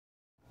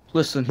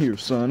Listen here,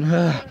 son.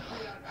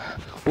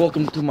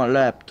 Welcome to my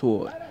lab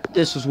tour.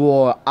 This is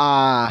where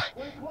I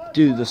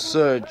do the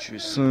surgery,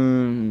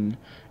 son.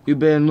 You've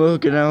been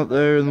looking out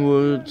there in the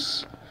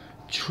woods,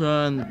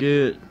 trying to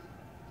get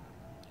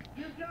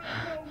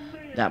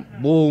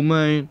that bull,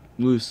 man.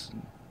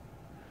 Listen,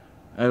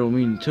 I don't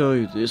mean to tell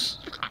you this.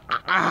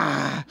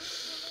 I'm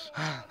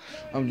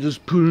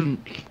just putting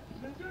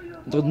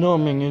the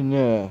numbing in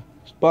there.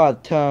 By the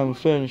time we're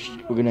finished,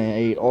 we're gonna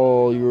eat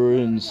all your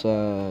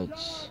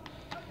insides.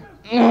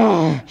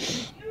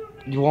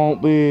 You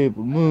won't be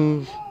able to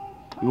move.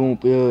 You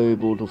won't be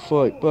able to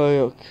fight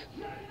back.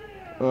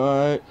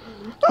 Alright?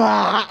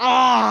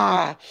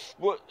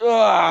 What?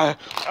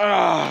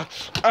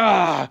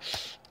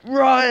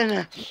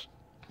 Run!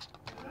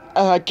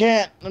 I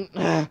can't.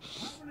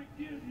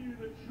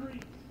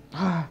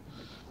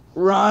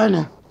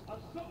 Run!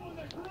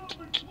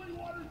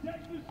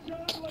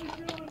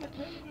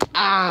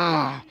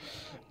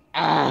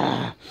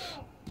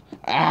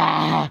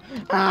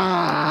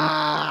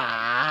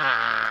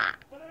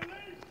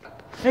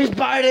 He's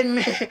biting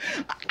me!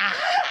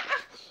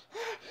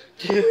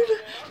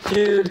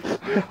 Dude,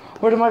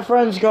 where did my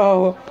friends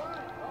go?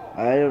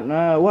 I don't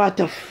know. What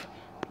the f...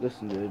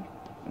 Listen, dude.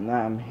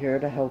 I'm here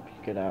to help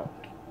you get out.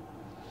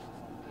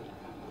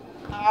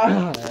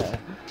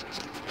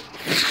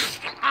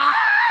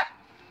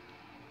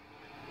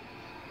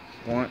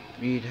 Want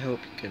me to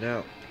help you get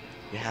out?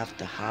 You have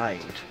to hide.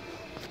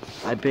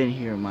 I've been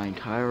here my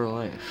entire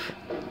life.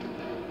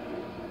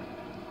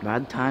 By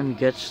the time he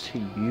gets to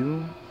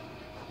you,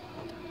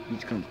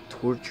 he's gonna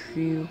torture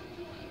you.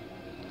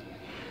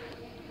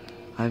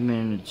 I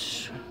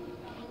managed.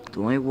 The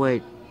only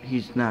way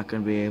he's not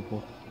gonna be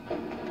able to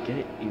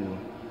get you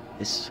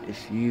is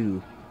if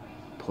you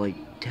play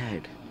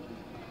dead.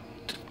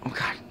 Oh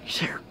God, he's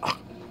here. Oh,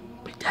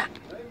 be dead.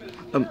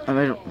 I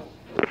don't.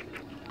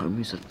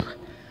 You said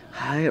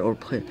hide or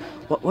play.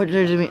 What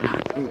did it mean?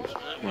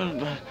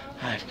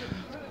 Hide.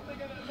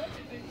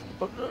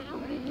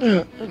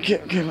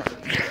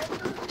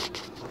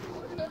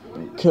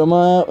 Come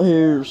out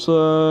here,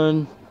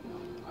 son.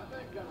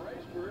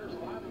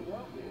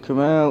 Come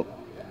out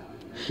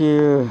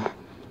here,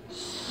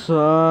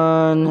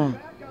 son.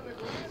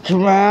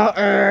 Come out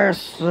here,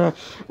 son.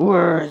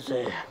 Where is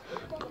he?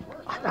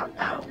 I don't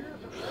know.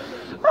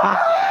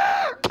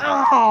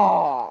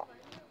 Oh.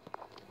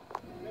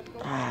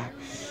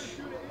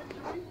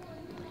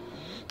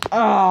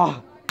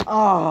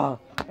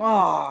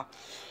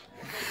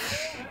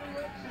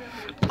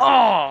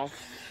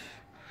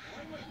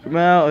 Come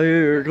out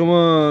here, come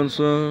on,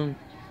 son.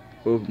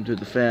 Welcome to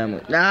the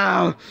family.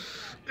 Now,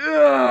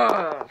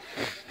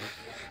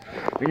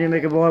 we need to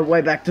make our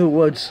way back to the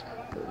woods.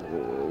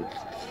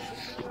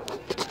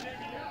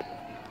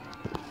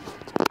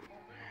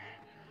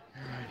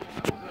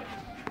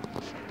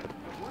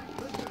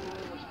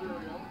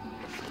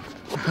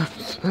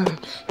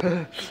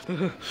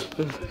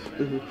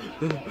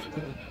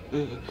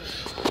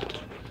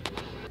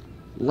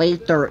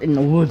 Later in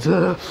the woods.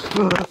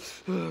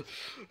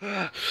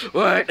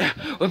 What?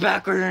 We're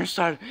back. We're gonna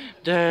start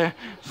the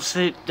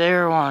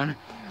one.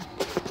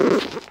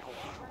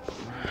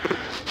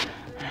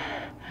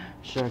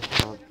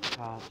 Shut up,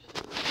 cops.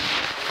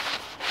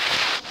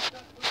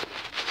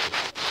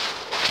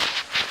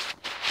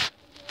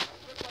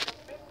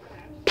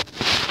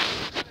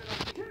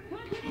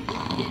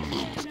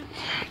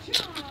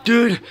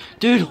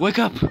 Dude, wake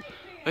up!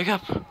 Wake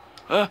up!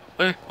 What?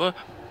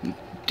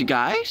 The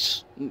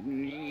guys?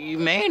 You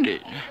made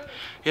it.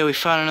 Yeah, we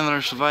found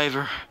another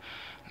survivor.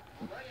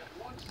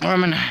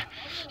 Norman,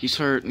 he's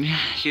hurt.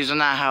 He was in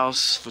that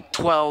house for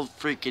 12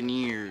 freaking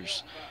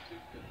years.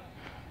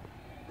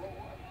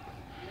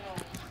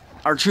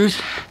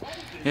 R-Truth?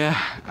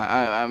 Yeah,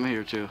 I'm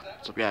here too.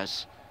 What's up,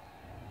 guys?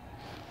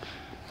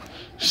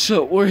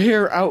 So, we're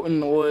here out in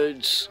the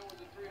woods.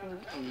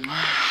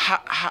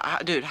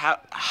 Dude,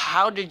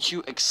 how did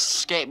you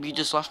escape? You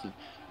just left me.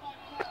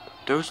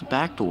 There was a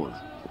back door.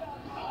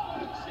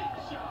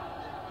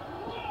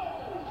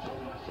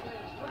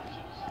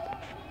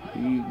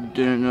 You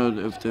didn't know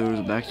if there was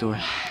a back door.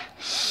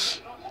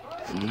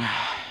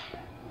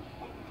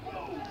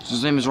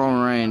 His name is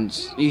Roman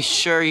Reigns. You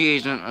sure he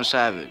isn't a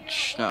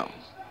savage? No.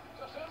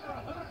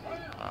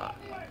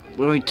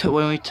 When we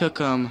took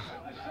him,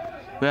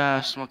 we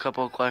asked him a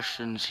couple of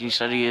questions. He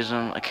said he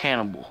isn't a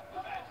cannibal.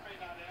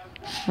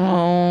 So,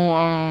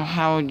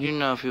 how would you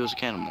know if he was a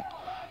cannibal?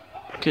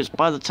 Because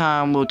by the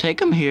time we'll take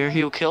him here,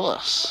 he'll kill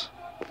us.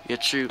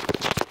 Get you.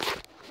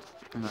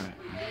 Alright.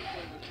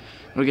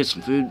 We'll get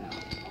some food.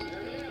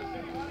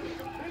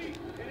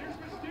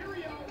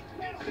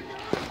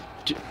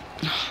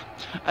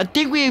 I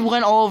think we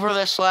went over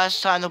this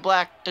last time. The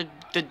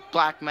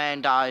black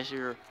man dies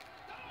here.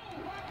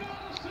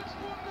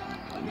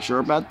 You sure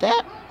about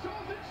that?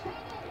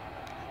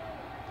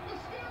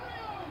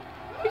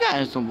 You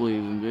guys don't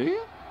believe him, do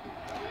you?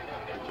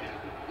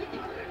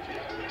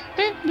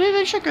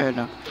 They shook her head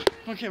now.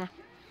 Okay, man.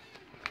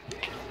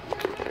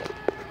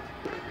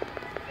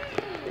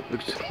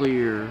 Looks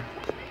clear.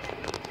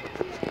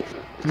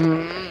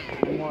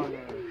 Come on.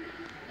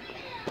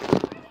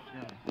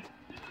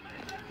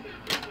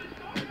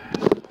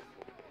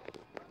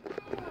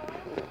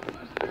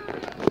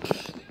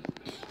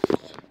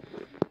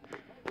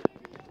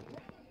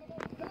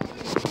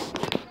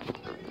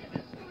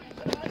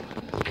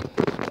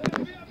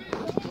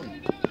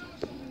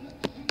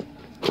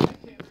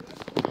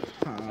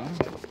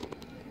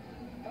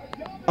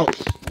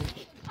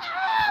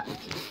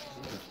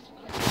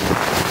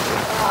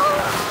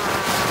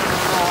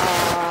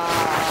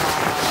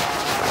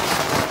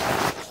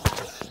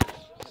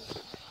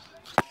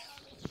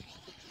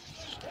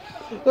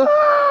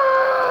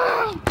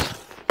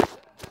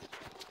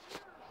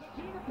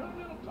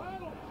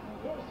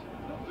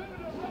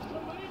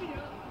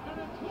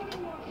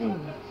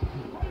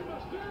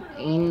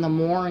 in the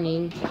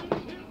morning.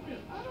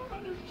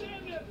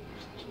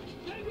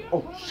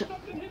 Oh, shit.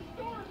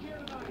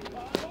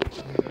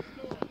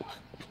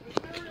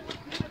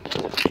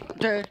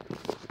 Dude,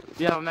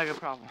 you have a mega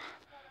problem.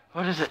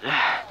 What is it?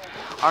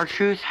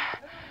 R-Truth?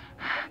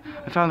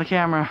 I found the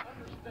camera.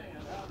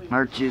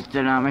 R-Truth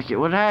did not make it.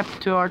 What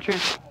happened to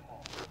R-Truth?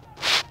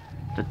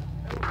 The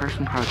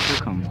person probably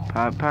took him.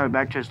 Probably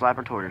back to his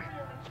laboratory.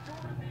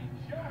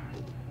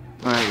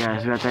 Alright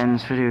guys, we got to end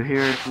this video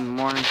here. It's in the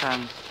morning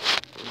time.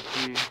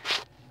 We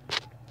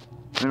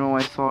don't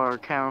waste all our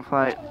camera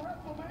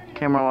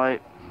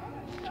light.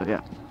 So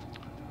yeah.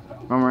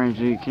 Remember,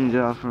 can you do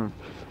that for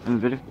in the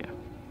video? Yeah.